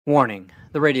Warning: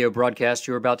 the radio broadcast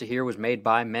you are about to hear was made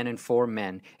by men and for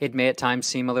men. It may at times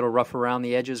seem a little rough around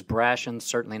the edges, brash, and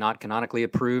certainly not canonically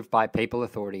approved by papal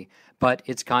authority. But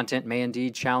its content may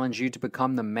indeed challenge you to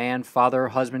become the man, father,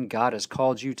 husband God has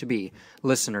called you to be.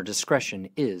 Listener discretion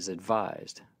is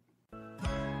advised.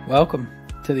 Welcome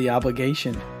to The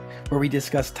Obligation, where we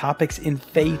discuss topics in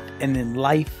faith and in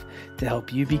life to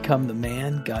help you become the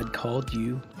man God called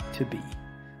you to be.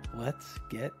 Let's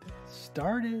get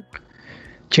started.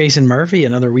 Jason Murphy,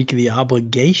 another week of The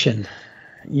Obligation.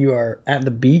 You are at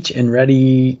the beach and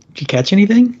ready to catch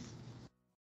anything?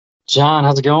 John,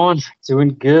 how's it going? Doing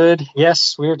good.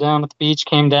 Yes, we were down at the beach,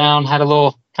 came down, had a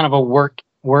little kind of a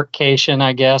workcation,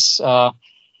 I guess.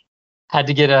 Had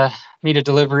to meet a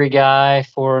delivery guy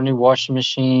for a new washing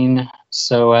machine.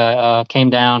 So came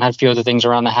down, had a few other things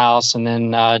around the house, and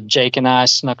then Jake and I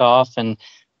snuck off and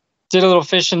did a little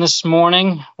fishing this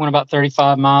morning. Went about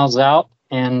 35 miles out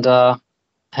and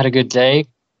had a good day.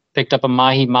 Picked up a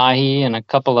mahi and a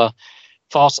couple of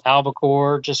false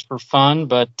albacore just for fun.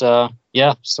 But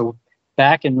so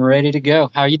back and ready to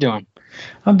go. How are you doing?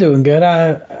 I'm doing good.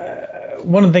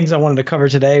 One of the things I wanted to cover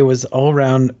today was all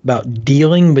around about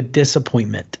dealing with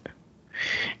disappointment.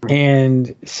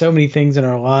 And so many things in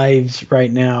our lives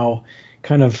right now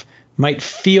kind of might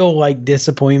feel like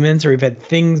disappointments, or we've had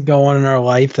things go on in our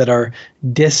life that are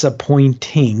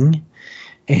disappointing.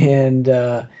 And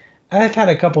I've had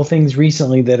a couple things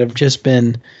recently that have just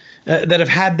been that have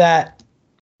had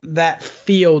that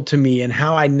feel to me, and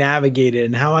how I navigate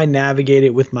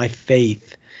it with my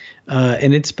faith.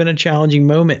 And it's been a challenging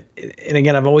moment. And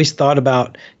again, I've always thought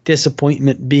about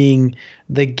disappointment being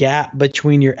the gap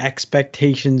between your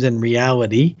expectations and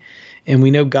reality. And we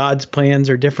know God's plans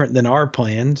are different than our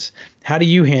plans. How do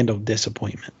you handle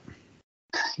disappointment?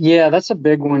 Yeah, that's a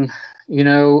big one.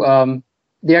 The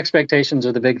expectations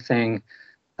are the big thing.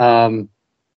 So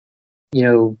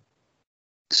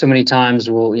many times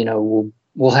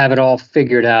we'll have it all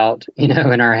figured out,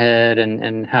 in our head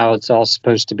and how it's all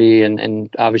supposed to be.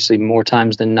 And obviously more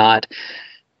times than not,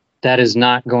 that is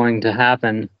not going to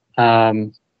happen.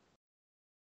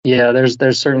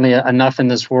 There's certainly enough in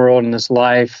this world, in this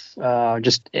life,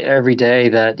 just every day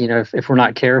that, if we're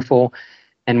not careful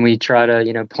and we try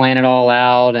to, plan it all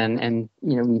out and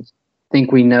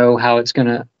think we know how it's going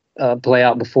to play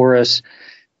out before us,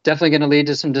 definitely going to lead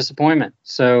to some disappointment.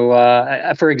 So,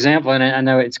 for example, and I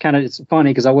know it's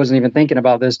funny because I wasn't even thinking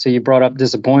about this till you brought up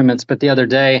disappointments. But the other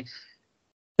day,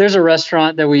 there's a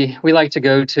restaurant that we like to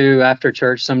go to after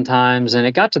church sometimes, and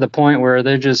it got to the point where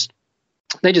they just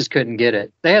couldn't get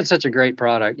it. They had such a great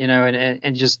product, and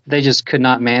they just could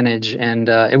not manage, and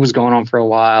it was going on for a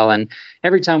while. And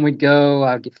every time we'd go,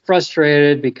 I'd get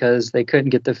frustrated because they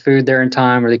couldn't get the food there in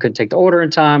time, or they couldn't take the order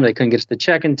in time, or they couldn't get to the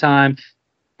check in time.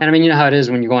 And I mean, you know how it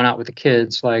is when you're going out with the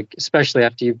kids, like especially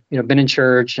after you've been in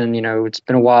church and it's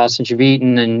been a while since you've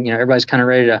eaten, and everybody's kind of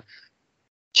ready to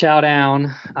chow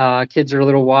down. Kids are a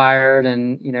little wired,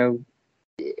 and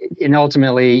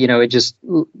ultimately,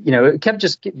 it kept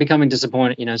just becoming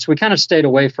disappointing. So we kind of stayed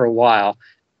away for a while.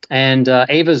 And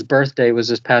Ava's birthday was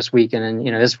this past weekend,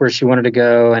 and this is where she wanted to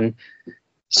go. And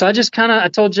so I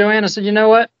told Joanne, I said, you know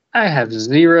what? I have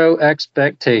zero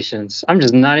expectations. I'm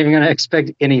just not even going to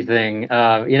expect anything,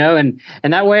 and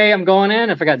that way I'm going in.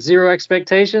 If I got zero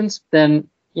expectations, then,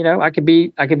 I could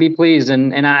be pleased.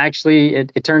 And I actually,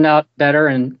 it turned out better,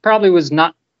 and probably was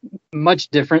not much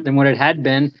different than what it had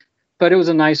been, but it was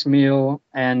a nice meal.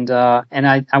 And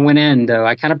I went in though.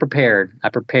 I kind of prepared. I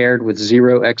prepared with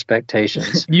zero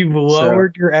expectations. You've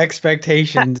lowered your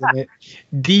expectations and it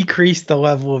decreased the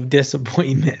level of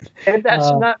disappointment. And that's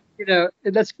not, you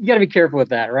got to be careful with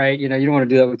that, right? You don't want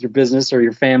to do that with your business or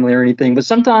your family or anything. But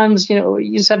sometimes,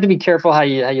 you just have to be careful how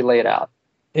you lay it out.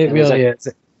 It really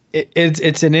is.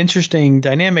 It's an interesting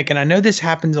dynamic, and I know this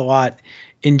happens a lot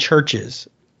in churches.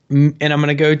 And I'm going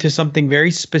to go to something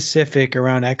very specific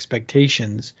around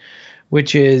expectations,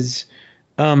 which is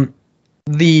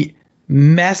the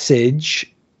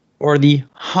message or the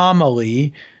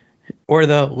homily or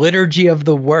the liturgy of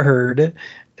the word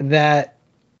that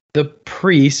the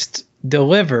priests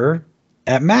deliver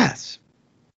at Mass.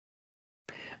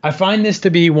 I find this to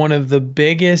be one of the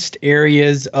biggest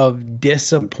areas of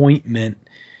disappointment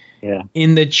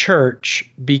in the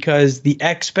church, because the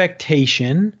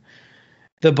expectation,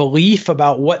 the belief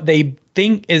about what they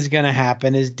think is going to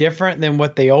happen is different than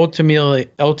what they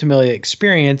ultimately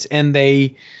experience, and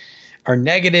they are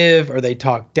negative, or they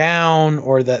talk down,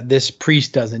 or that this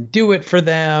priest doesn't do it for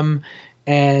them.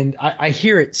 And I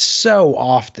hear it so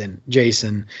often,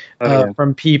 Jason,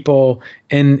 from people,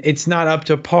 and it's not up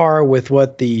to par with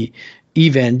what the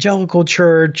evangelical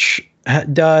church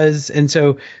does. And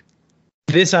so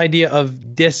this idea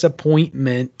of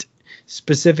disappointment,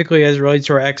 specifically as it relates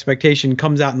to our expectation,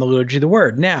 comes out in the liturgy of the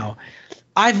word. Now,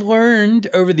 I've learned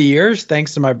over the years,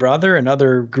 thanks to my brother and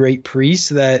other great priests,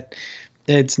 that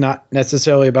it's not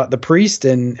necessarily about the priest,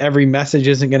 and every message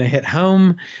isn't going to hit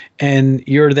home, and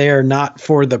you're there not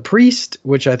for the priest,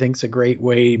 which I think is a great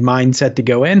mindset to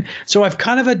go in. So I've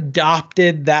kind of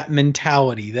adopted that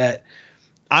mentality that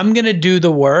I'm going to do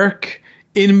the work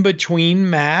in between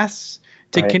Mass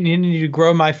to continue to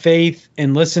grow my faith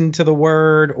and listen to the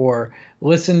word, or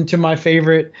listen to my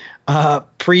favorite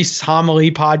priest's homily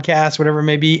podcast, whatever it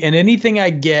may be. And anything I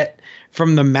get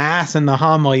from the Mass and the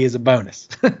homily is a bonus.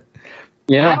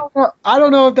 Yeah. I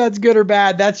don't know if that's good or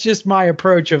bad. That's just my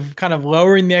approach of kind of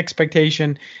lowering the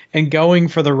expectation and going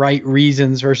for the right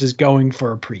reasons versus going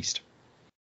for a priest.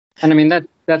 And I mean,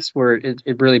 that's where it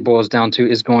really boils down to,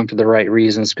 is going for the right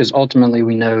reasons, because ultimately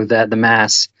we know that the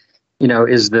Mass,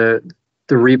 is the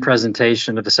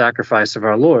representation of the sacrifice of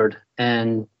our Lord.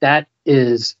 And that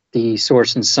is the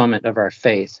source and summit of our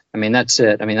faith. I mean, that's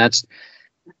it. I mean,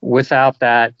 without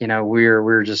that,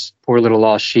 we're just poor little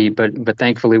lost sheep. But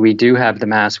thankfully we do have the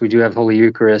Mass, we do have Holy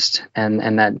Eucharist, and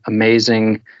that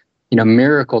amazing,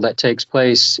 miracle that takes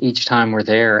place each time we're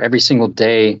there, every single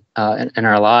day in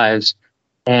our lives.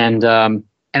 And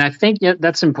I think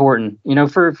that's important.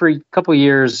 For a couple of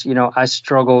years, I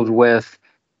struggled with,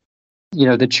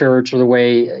 the church, or the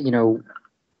way,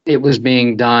 it was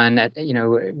being done at,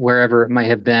 wherever it might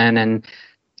have been. And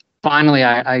finally,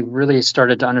 I really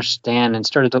started to understand,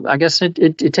 and I guess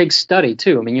it takes study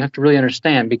too. I mean, you have to really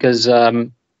understand, because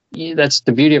that's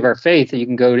the beauty of our faith, that you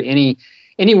can go to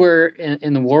anywhere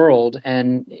in the world.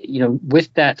 And,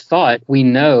 with that thought, we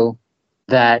know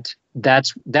that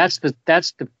that's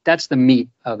the meat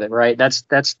of it, right? That's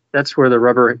where the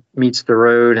rubber meets the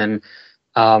road. And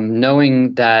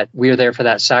knowing that we are there for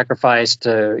that sacrifice,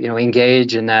 to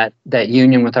engage in that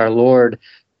union with our Lord.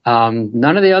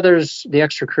 None of the others, the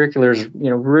extracurriculars,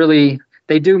 really,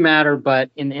 they do matter, but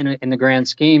in the grand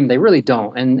scheme, they really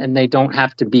don't, and they don't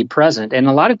have to be present. And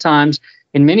a lot of times,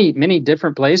 in many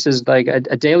different places, like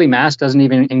a daily Mass doesn't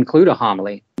even include a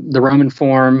homily. The Roman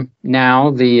form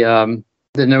now,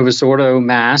 the Novus Ordo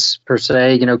Mass per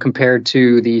se, compared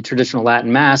to the traditional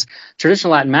Latin Mass.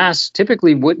 Traditional Latin Mass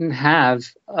typically wouldn't have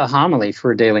a homily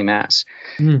for a daily Mass.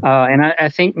 And I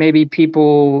think maybe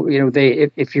people,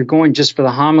 if you're going just for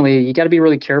the homily, you got to be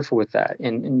really careful with that.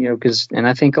 And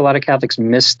I think a lot of Catholics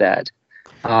miss that.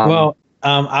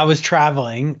 I was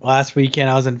traveling last weekend.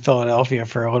 I was in Philadelphia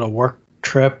for a little work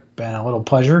trip and a little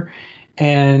pleasure.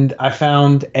 And I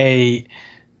found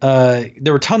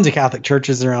there were tons of Catholic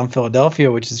churches around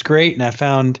Philadelphia, which is great. And I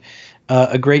found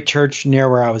a great church near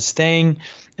where I was staying.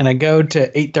 And I go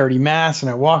to 8:30 Mass, and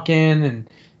I walk in,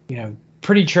 and,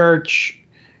 pretty church.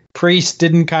 Priest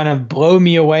didn't kind of blow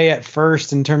me away at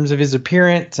first in terms of his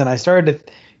appearance. And I started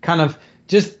to kind of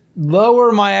just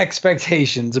lower my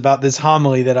expectations about this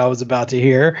homily that I was about to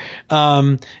hear.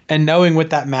 And knowing what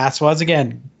that Mass was,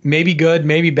 again, maybe good,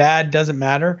 maybe bad, doesn't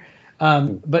matter.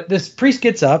 But this priest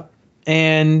gets up,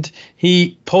 and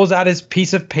he pulls out his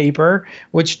piece of paper,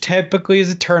 which typically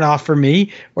is a turnoff for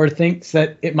me, or thinks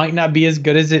that it might not be as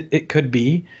good as it could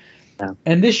be. Yeah.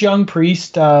 And this young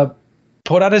priest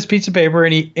pulled out his piece of paper,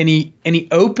 and he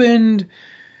opened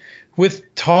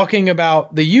with talking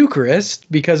about the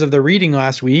Eucharist because of the reading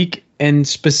last week, and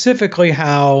specifically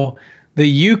how the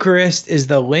Eucharist is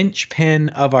the linchpin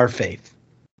of our faith.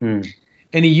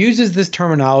 And he uses this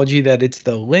terminology that it's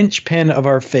the linchpin of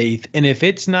our faith. And if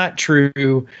it's not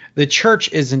true, the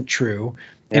church isn't true.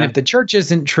 Yeah. And if the church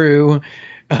isn't true,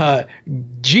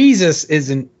 Jesus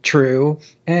isn't true.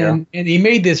 And he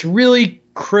made this really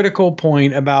critical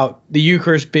point about the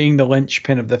Eucharist being the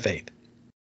linchpin of the faith.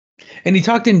 And he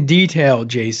talked in detail,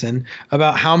 Jason,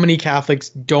 about how many Catholics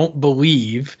don't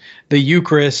believe the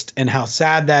Eucharist and how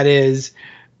sad that is.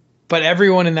 But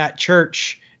everyone in that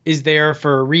church is there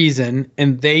for a reason,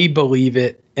 and they believe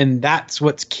it, and that's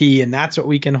what's key, and that's what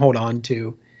we can hold on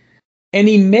to. And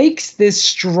he makes this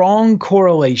strong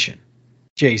correlation,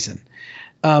 Jason,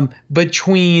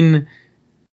 between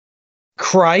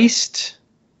Christ,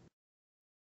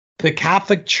 the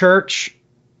Catholic Church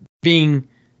being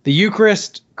the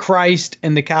Eucharist, Christ,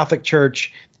 and the Catholic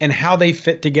Church, and how they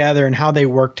fit together and how they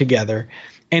work together.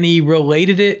 And he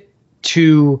related it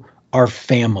to our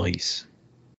families.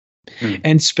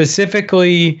 And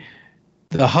specifically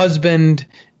the husband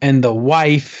and the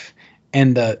wife,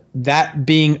 and that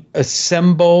being a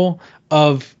symbol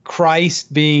of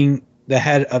Christ being the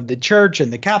head of the church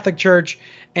and the Catholic Church.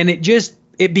 And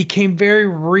it became very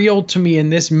real to me in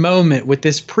this moment with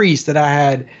this priest that I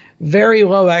had very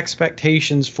low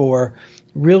expectations for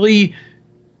really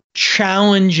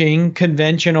challenging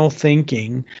conventional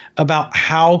thinking about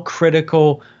how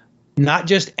critical not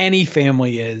just any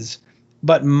family is,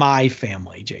 but my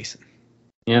family, Jason.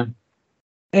 Yeah.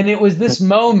 And it was this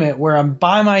moment where I'm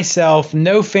by myself,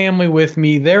 no family with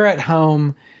me, they're at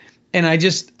home. And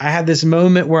I had this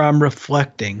moment where I'm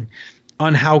reflecting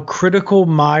on how critical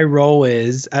my role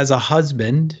is as a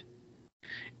husband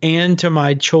and to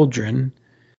my children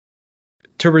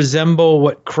to resemble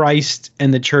what Christ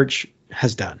and the church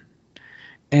has done.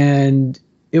 And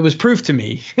it was proof to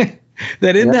me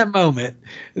that in that moment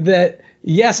that,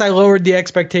 yes, I lowered the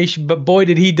expectation, but boy,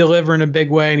 did he deliver in a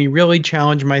big way. And he really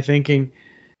challenged my thinking.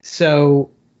 So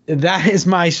that is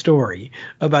my story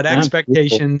about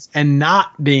expectations and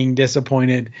not being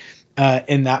disappointed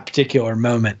in that particular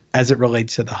moment as it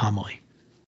relates to the homily.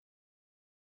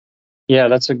 Yeah,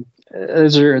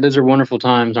 those are wonderful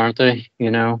times, aren't they?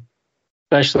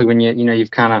 Especially when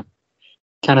you've kind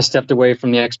of stepped away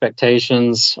from the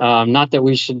expectations. Not that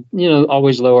we should,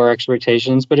 always lower our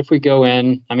expectations, but if we go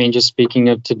in, I mean, just speaking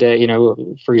of today,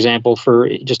 for example, for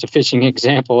just a fishing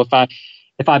example,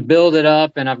 if I build it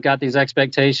up and I've got these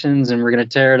expectations and we're going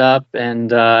to tear it up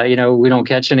and, we don't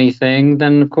catch anything,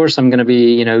 then of course I'm going to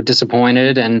be,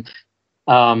 disappointed. And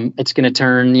it's going to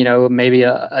turn, maybe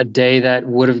a day that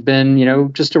would have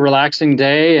been, just a relaxing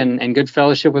day and good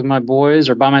fellowship with my boys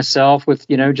or by myself with,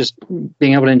 just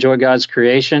being able to enjoy God's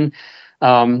creation,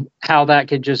 how that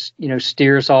could just,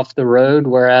 steer us off the road.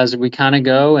 Whereas we kind of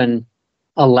go and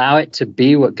allow it to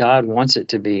be what God wants it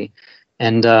to be.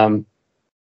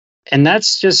 And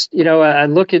that's just, I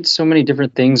look at so many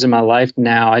different things in my life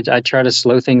now. I try to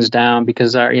slow things down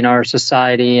because our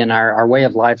society and our way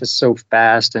of life is so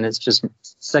fast, and it's just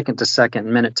second to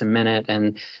second, minute to minute,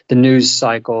 and the news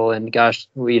cycle. And gosh,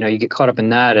 you get caught up in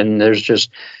that, and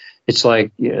it's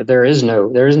like there is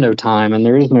no time and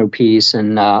there is no peace.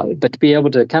 And but to be able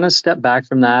to kind of step back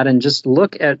from that and just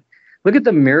look at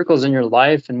the miracles in your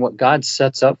life and what God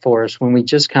sets up for us when we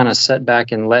just kind of sit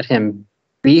back and let Him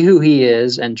be who He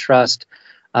is and trust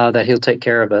that He'll take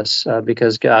care of us.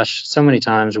 Because, gosh, so many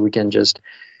times we can just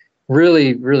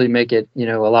really, really make it,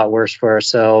 a lot worse for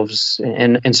ourselves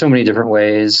in so many different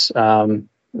ways.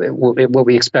 What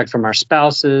we expect from our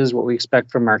spouses, what we expect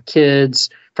from our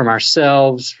kids, from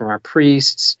ourselves, from our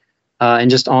priests, and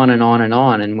just on and on and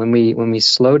on. And when we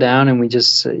slow down and we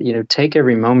just, take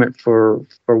every moment for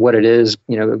what it is,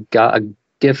 God, a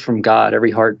gift from God, every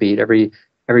heartbeat, every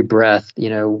breath,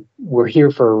 we're here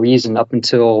for a reason up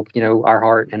until, our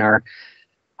heart and our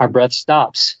breath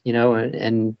stops,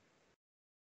 and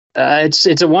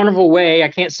it's a wonderful way. I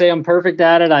can't say I'm perfect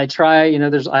at it. I try,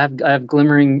 I have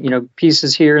glimmering,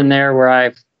 pieces here and there where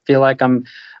I feel like I'm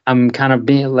kind of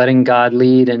letting God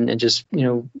lead and just,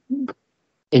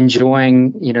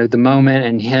 enjoying, the moment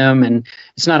and Him. And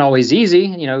it's not always easy,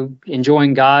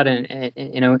 enjoying God and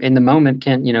in the moment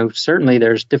can, certainly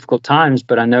there's difficult times,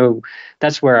 but I know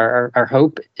that's where our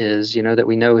hope is, that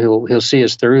we know He'll see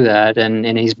us through that,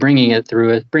 and He's bringing us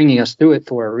through it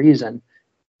for a reason.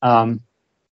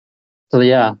 So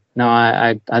yeah, no,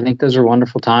 I think those are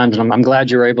wonderful times, and I'm glad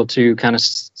you're able to kind of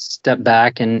step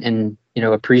back and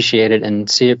appreciate it and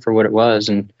see it for what it was.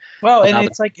 And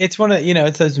it's one of,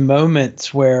 it's those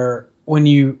moments where when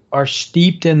you are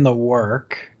steeped in the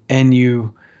work and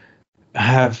you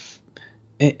have,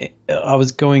 I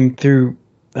was going through,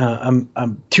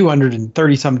 I'm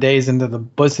 230 some days into the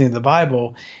listening to the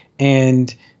Bible,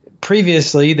 and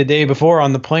previously the day before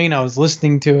on the plane, I was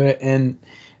listening to it, and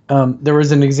there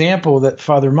was an example that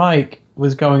Father Mike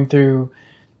was going through,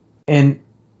 and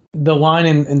the line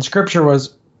in scripture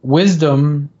was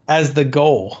wisdom as the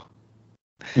goal.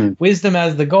 Wisdom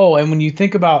as the goal. And when you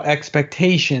think about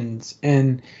expectations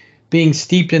and being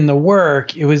steeped in the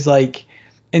work, it was like,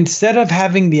 instead of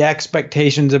having the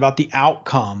expectations about the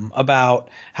outcome, about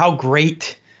how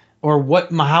great or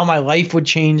how my life would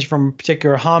change from a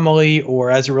particular homily,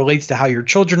 or as it relates to how your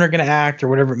children are going to act or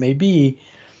whatever it may be,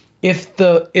 if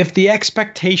the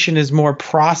expectation is more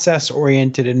process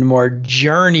oriented and more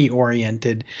journey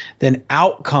oriented than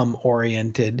outcome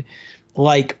oriented,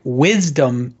 like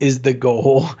wisdom is the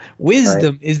goal,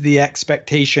 wisdom is the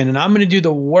expectation, and I'm going to do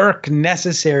the work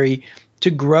necessary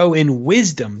to grow in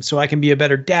wisdom so I can be a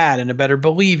better dad and a better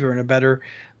believer and a better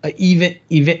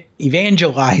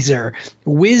evangelizer.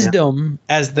 Wisdom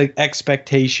as the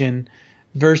expectation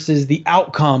versus the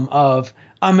outcome of,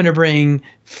 I'm going to bring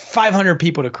 500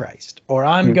 people to Christ, or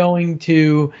I'm going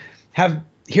to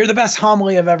hear the best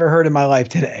homily I've ever heard in my life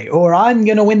today, or I'm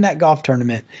going to win that golf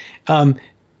tournament.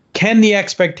 Can the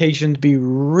expectations be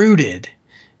rooted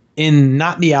in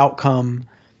not the outcome,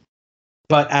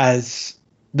 but as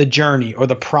the journey or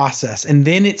the process, and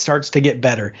then it starts to get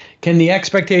better? Can the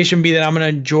expectation be that I'm going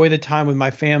to enjoy the time with my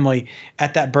family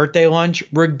at that birthday lunch,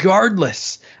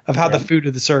 regardless of how the food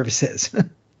of the service is?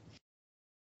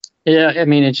 Yeah, I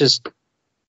mean,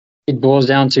 it boils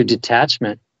down to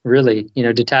detachment, really.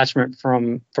 Detachment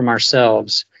from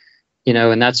ourselves.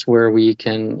 And that's where we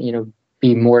can,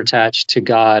 be more attached to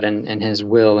God and His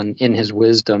will and in His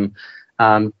wisdom.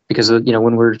 Because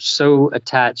when we're so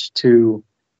attached to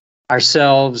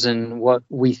ourselves and what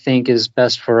we think is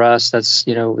best for us,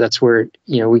 that's where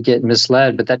we get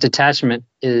misled. But that detachment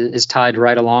is tied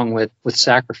right along with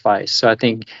sacrifice. So I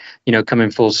think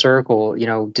coming full circle,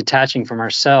 detaching from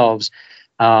ourselves,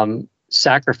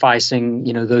 sacrificing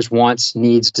those wants,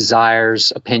 needs,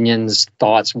 desires, opinions,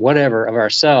 thoughts, whatever of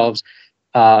ourselves.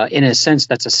 In a sense,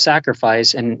 that's a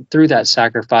sacrifice, and through that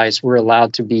sacrifice, we're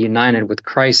allowed to be united with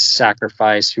Christ's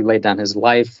sacrifice, who laid down His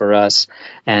life for us,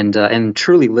 and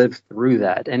truly live through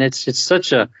that. And it's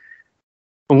such a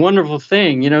wonderful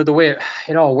thing, the way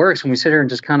it all works when we sit here and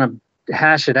just kind of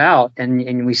hash it out,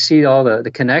 and we see all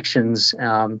the connections.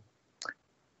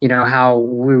 How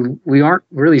we aren't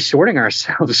really shorting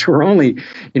ourselves. We're only,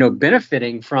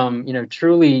 benefiting from,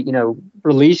 truly,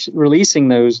 releasing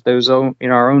those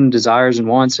our own desires and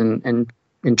wants, and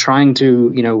trying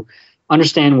to,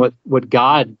 understand what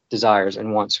God desires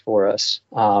and wants for us.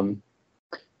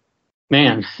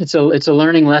 Man, it's a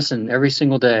learning lesson every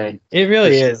single day. It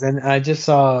really is. And I just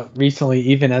saw recently,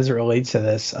 even as it relates to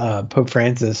this, Pope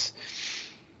Francis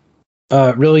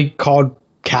really called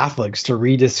Catholics to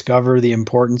rediscover the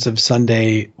importance of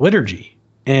Sunday liturgy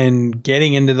and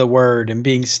getting into the Word and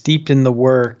being steeped in the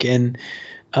work. And,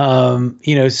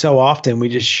 so often we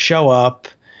just show up,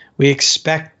 we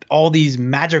expect all these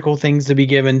magical things to be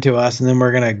given to us, and then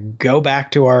we're going to go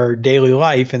back to our daily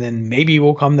life, and then maybe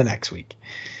we'll come the next week.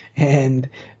 And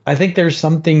I think there's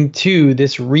something to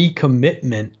this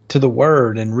recommitment to the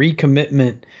Word and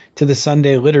recommitment to the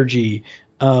Sunday liturgy,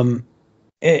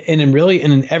 and really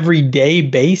in an everyday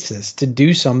basis, to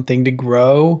do something to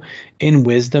grow in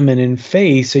wisdom and in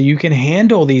faith, so you can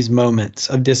handle these moments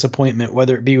of disappointment,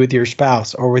 whether it be with your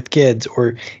spouse or with kids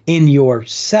or in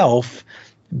yourself,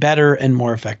 better and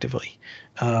more effectively.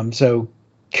 So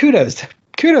kudos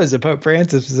to Pope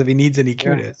Francis if he needs any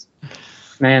kudos.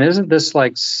 Man, isn't this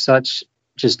like such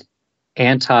just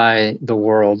anti the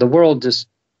world? The world just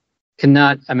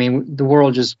cannot, the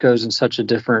world just goes in such a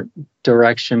different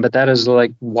direction, but that is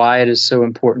like why it is so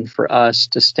important for us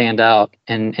to stand out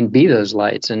and be those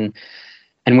lights. And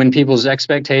when people's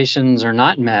expectations are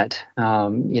not met,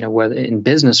 whether in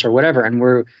business or whatever, and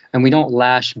we don't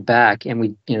lash back, and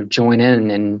we join in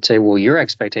and say, well, your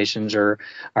expectations are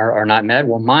not met.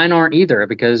 Well, mine aren't either,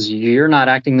 because you're not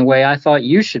acting the way I thought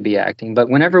you should be acting. But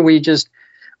whenever we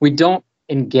don't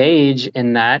engage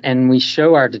in that, and we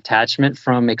show our detachment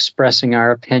from expressing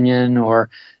our opinion or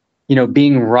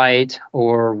being right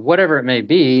or whatever it may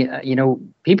be,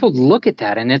 people look at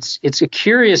that, and it's a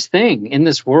curious thing in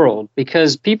this world,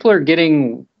 because people are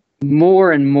getting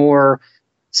more and more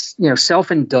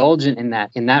self-indulgent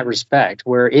in that respect,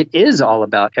 where it is all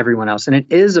about everyone else, and it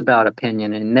is about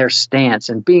opinion and their stance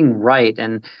and being right,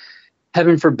 and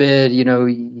heaven forbid,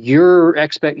 your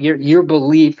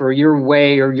belief or your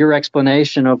way or your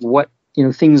explanation of what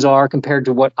things are compared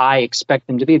to what I expect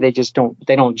them to be. They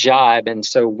don't jibe. And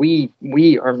so we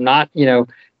are not,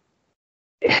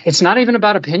 it's not even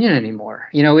about opinion anymore.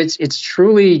 It's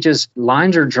truly just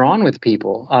lines are drawn with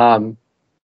people. And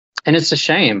it's a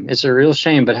shame. It's a real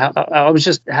shame. But I was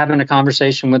just having a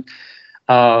conversation with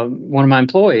one of my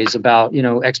employees about,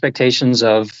 expectations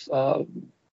of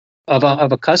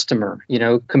a customer,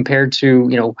 compared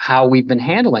to, how we've been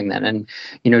handling them. And,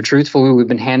 truthfully, we've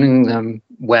been handling them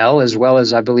well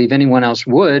as I believe anyone else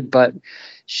would, but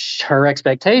her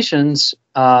expectations,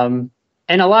 and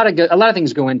a lot of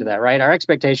things go into that, right? Our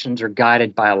expectations are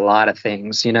guided by a lot of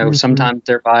things, sometimes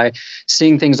they're by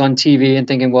seeing things on TV and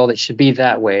thinking, well, it should be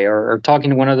that way, or talking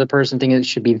to one other person thinking it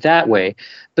should be that way.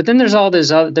 But then there's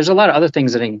there's a lot of other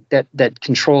things that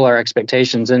control our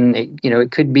expectations. And,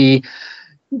 it could be,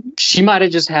 she might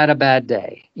have just had a bad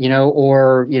day,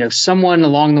 or, someone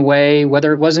along the way,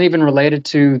 whether it wasn't even related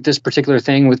to this particular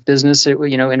thing with business,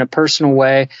 in a personal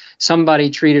way, somebody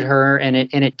treated her and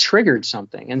it triggered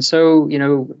something. And so,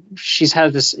 she's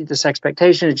had this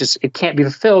expectation, it can't be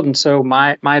fulfilled. And so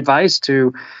my advice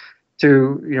to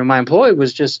my employee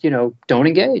was just, don't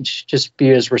engage, just be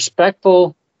as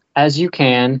respectful as you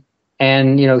can.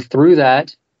 And, through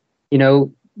that,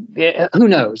 who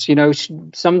knows?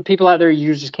 Some people out there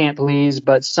you just can't please,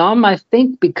 but some, I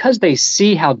think, because they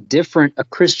see how different a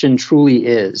Christian truly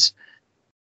is,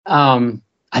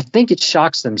 I think it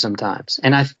shocks them sometimes,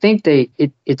 and I think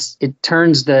it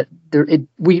turns that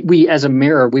we as a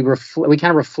mirror we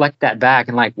kind of reflect that back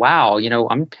and like, wow,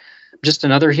 I'm just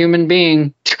another human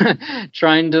being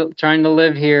trying to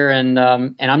live here, and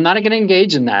I'm not going to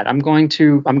engage in that. I'm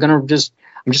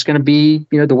just going to be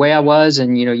the way I was,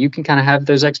 and you can kind of have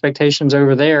those expectations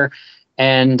over there,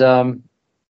 and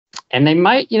they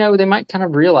might kind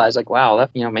of realize like, wow,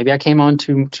 that maybe I came on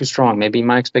too strong, maybe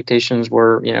my expectations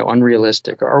were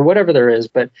unrealistic or whatever there is.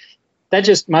 But that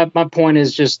just my point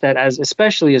is just that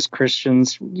especially as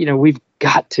Christians, we've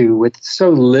got to, with so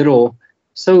little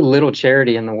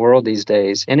charity in the world these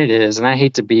days, and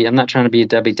I'm not trying to be a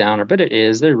Debbie Downer, but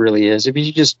there really is. If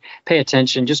you just pay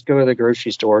attention, just go to the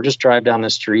grocery store, just drive down the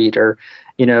street, or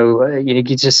you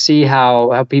just see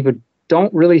how people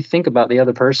don't really think about the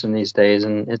other person these days,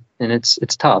 and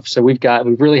it's tough. So we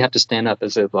really have to stand up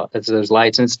as those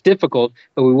lights, and it's difficult,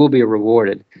 but we will be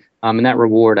rewarded. And that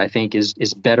reward, I think,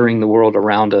 is bettering the world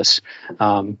around us,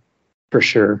 for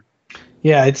sure.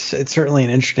 Yeah, it's certainly an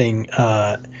interesting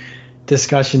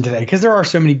discussion today, because there are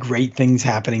so many great things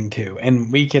happening too, and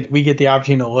we get the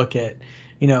opportunity to look at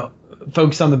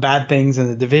focus on the bad things and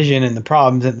the division and the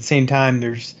problems. At the same time,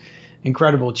 there's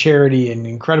incredible charity and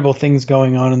incredible things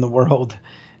going on in the world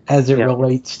as it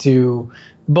relates to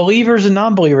believers and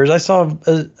non-believers.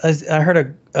 I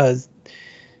heard a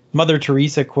Mother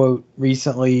Teresa quote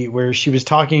recently where she was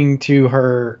talking to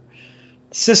her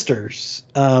sisters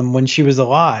when she was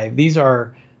alive. These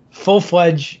are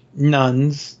full-fledged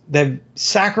nuns that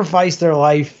sacrificed their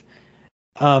life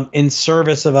in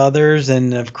service of others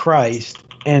and of Christ.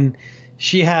 And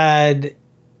she had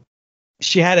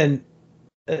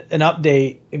an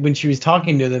update when she was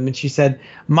talking to them, and she said,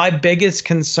 "My biggest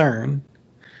concern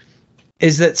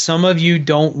is that some of you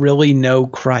don't really know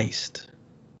Christ."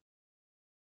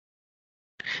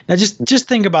 Now just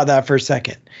think about that for a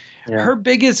second. Yeah. Her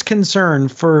biggest concern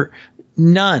for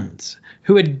nuns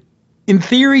who had in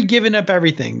theory given up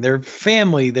everything, their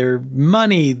family, their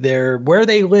money, where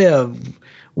they live,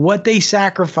 what they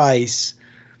sacrifice,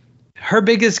 her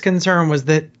biggest concern was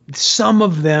that some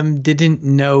of them didn't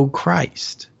know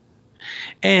Christ.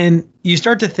 And you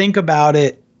start to think about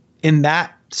it in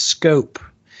that scope,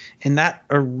 in that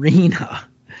arena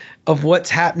of what's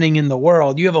happening in the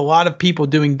world. You have a lot of people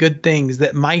doing good things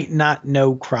that might not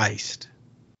know Christ.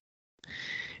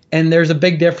 And there's a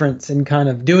big difference in kind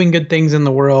of doing good things in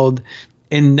the world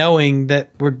and knowing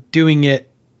that we're doing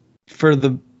it for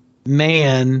the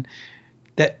man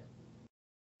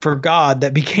for God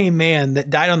that became man, that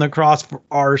died on the cross for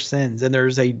our sins. And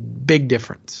there's a big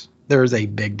difference. There is a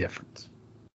big difference.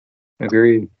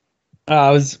 Agreed.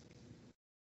 I'm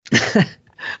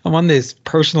on this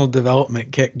personal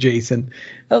development kick, Jason,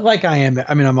 like I am.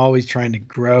 I mean, I'm always trying to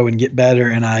grow and get better.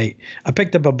 And I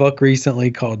picked up a book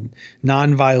recently called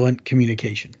Nonviolent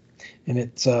Communication. And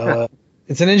it's an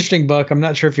interesting book. I'm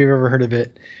not sure if you've ever heard of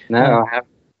it. No, I haven't.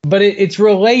 But it's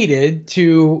related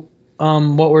to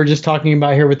what we're just talking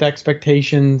about here with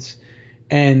expectations,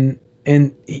 and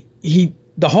the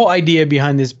whole idea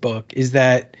behind this book is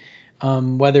that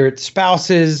whether it's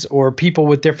spouses or people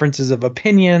with differences of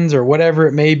opinions or whatever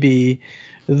it may be,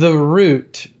 the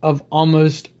root of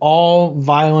almost all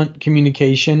violent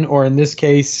communication, or in this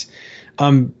case,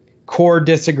 core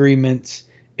disagreements,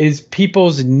 is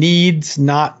people's needs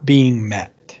not being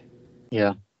met.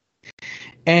 Yeah.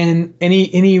 And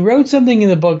he wrote something in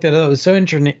the book that I thought was so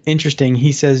interesting.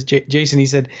 He says, Jason, he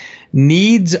said,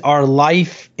 needs are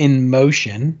life in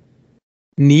motion.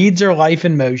 Needs are life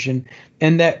in motion,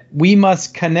 and that we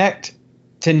must connect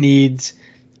to needs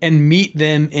and meet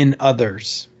them in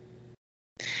others.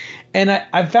 And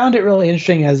I found it really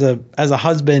interesting as a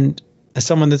husband, as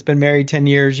someone that's been married 10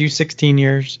 years, you 16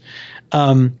 years,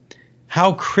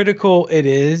 how critical it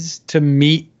is to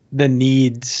meet the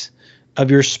needs of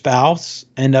your spouse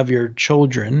and of your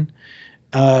children,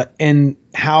 and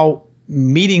how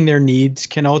meeting their needs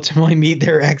can ultimately meet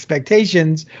their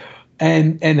expectations,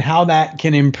 and how that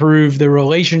can improve the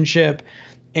relationship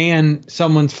and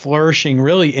someone's flourishing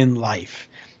really in life.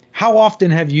 How often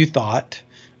have you thought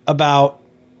about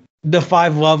the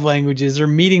 5 love languages, or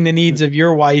meeting the needs of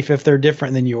your wife if they're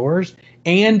different than yours,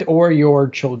 and or your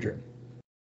children?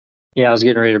 Yeah, I was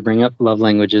getting ready to bring up love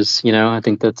languages. I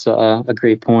think that's a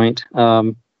great point,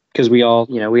 because we all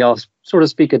sort of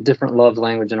speak a different love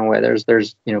language in a way.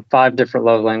 There's 5 different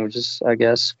love languages, I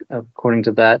guess, according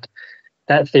to that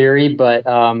theory. But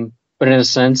in a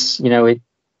sense, it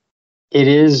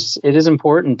is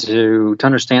important to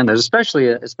understand those,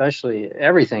 especially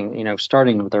everything,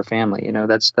 starting with our family.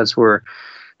 That's where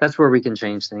we can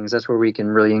change things. That's where we can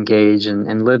really engage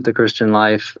and live the Christian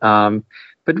life.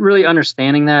 but really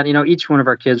understanding that, each one of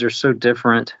our kids are so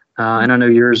different, and I know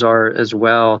yours are as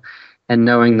well. And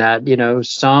knowing that,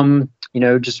 some,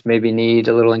 just maybe need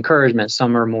a little encouragement.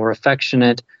 Some are more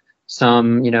affectionate.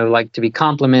 Some, like to be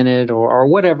complimented or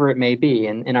whatever it may be.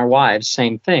 And our wives,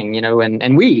 same thing,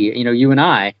 and we, you and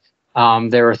I,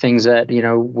 there are things that,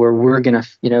 where we're going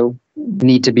to,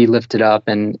 need to be lifted up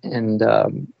and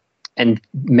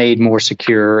made more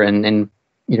secure and,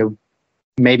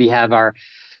 maybe have our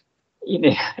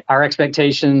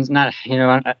expectations not,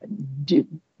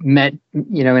 met,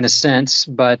 in a sense,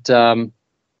 but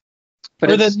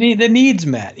or the needs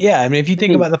met. Yeah. I mean, if you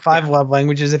think about the 5 love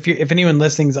languages, if anyone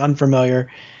listening's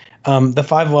unfamiliar, the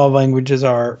 5 love languages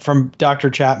are, from Dr.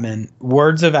 Chapman: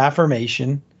 words of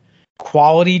affirmation,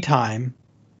 quality time,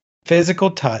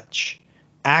 physical touch,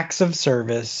 acts of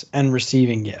service, and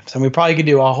receiving gifts. And we probably could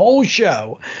do a whole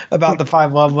show about the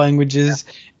 5 love languages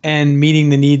and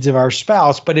meeting the needs of our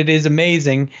spouse. But it is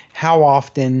amazing how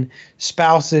often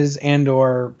spouses and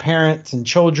or parents and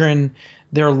children,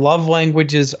 their love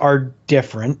languages are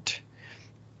different,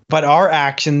 but our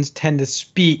actions tend to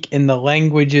speak in the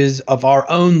languages of our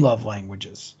own love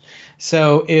languages.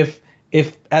 So if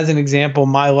as an example,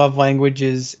 my love language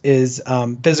is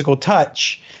physical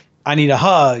touch, I need a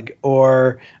hug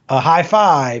or a high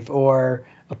five or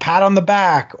a pat on the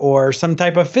back or some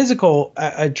type of physical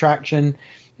attraction,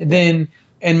 then,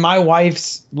 and my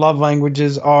wife's love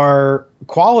languages are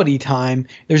quality time,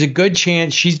 there's a good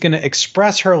chance she's going to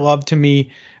express her love to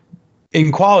me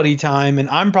in quality time, and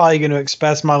I'm probably going to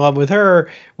express my love with her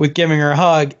with giving her a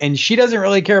hug, and she doesn't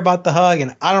really care about the hug,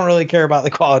 and I don't really care about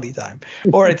the quality time.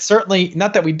 Or it's certainly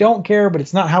not that we don't care, but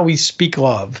it's not how we speak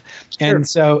love. Sure. And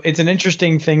so it's an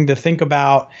interesting thing to think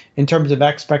about in terms of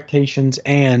expectations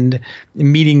and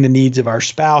meeting the needs of our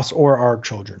spouse or our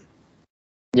children.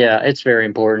 Yeah, it's very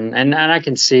important, and I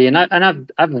can see, and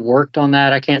I've worked on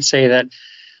that. I can't say that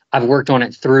I've worked on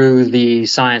it through the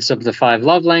science of the 5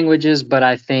 love languages, but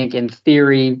I think in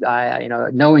theory,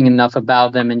 knowing enough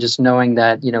about them and just knowing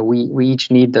that we each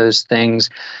need those things,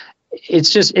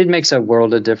 it makes a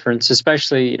world of difference.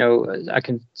 Especially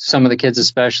some of the kids,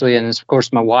 especially, and of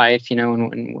course my wife.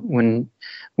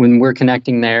 When we're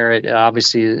connecting there, it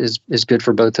obviously is good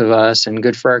for both of us and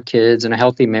good for our kids and a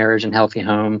healthy marriage and healthy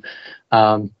home.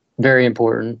 Very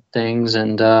important things.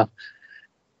 And,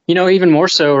 even more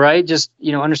so, right? Just,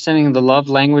 understanding the love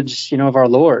language, of our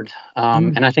Lord.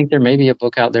 And I think there may be a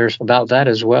book out there about that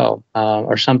as well,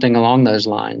 or something along those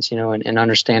lines, and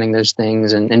understanding those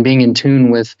things and being in tune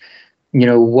with,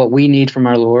 what we need from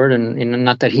our Lord, and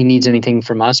not that he needs anything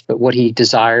from us, but what he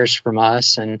desires from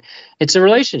us. And it's a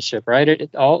relationship, right?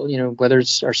 It all, whether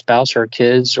it's our spouse or our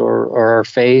kids or our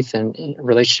faith and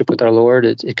relationship with our Lord,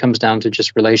 it comes down to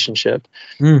just relationship.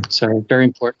 So very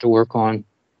important to work on.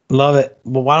 Love it.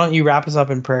 Well, why don't you wrap us up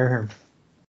in prayer here? In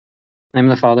the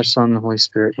name of the Father, Son, and the Holy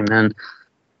Spirit. Amen.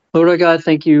 Lord our God,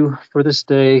 thank you for this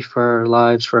day, for our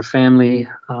lives, for our family.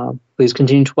 Please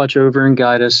continue to watch over and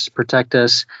guide us, protect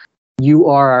us. You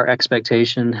are our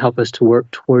expectation. Help us to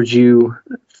work towards you,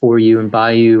 for you, and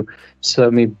by you, so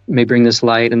that we may bring this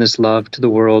light and this love to the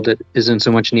world that is in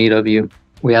so much need of you.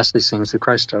 We ask these things through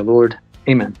Christ our Lord.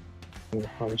 Amen. In the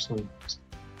Father, Son.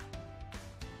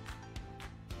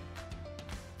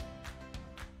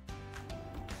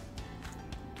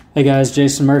 Hey guys,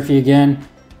 Jason Murphy again.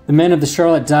 The men of the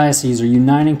Charlotte Diocese are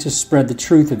uniting to spread the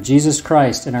truth of Jesus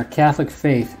Christ and our Catholic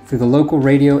faith through the local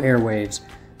radio airwaves.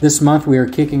 This month we are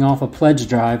kicking off a pledge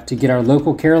drive to get our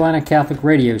local Carolina Catholic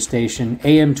radio station,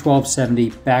 AM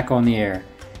 1270, back on the air.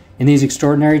 In these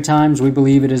extraordinary times, we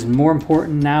believe it is more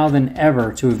important now than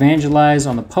ever to evangelize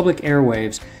on the public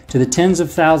airwaves to the tens of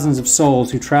thousands of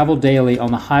souls who travel daily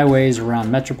on the highways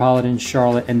around metropolitan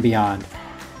Charlotte and beyond.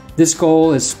 This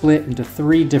goal is split into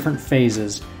 3 different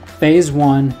phases. Phase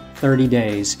 1, 30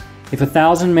 days. If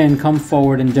 1,000 men come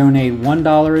forward and donate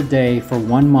 $1 a day for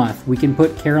 1 month, we can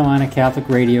put Carolina Catholic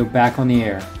Radio back on the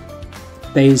air.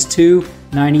 Phase 2,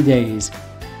 90 days.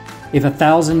 If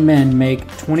 1,000 men make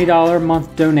 $20 a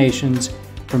month donations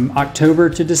from October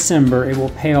to December, it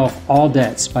will pay off all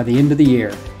debts by the end of the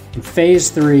year. In Phase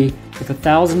 3, if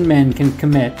 1,000 men can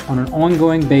commit on an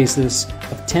ongoing basis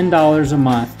of $10 a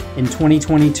month in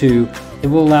 2022, it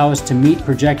will allow us to meet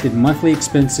projected monthly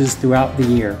expenses throughout the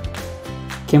year.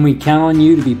 Can we count on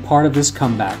you to be part of this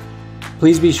comeback?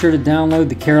 Please be sure to download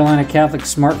the Carolina Catholic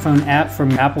smartphone app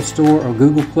from Apple Store or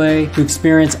Google Play to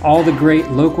experience all the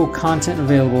great local content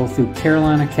available through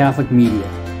Carolina Catholic Media.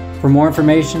 For more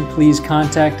information, please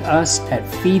contact us at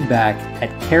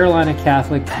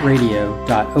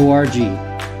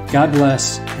feedback@carolinacatholicradio.org. God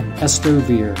bless and Esto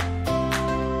Vir.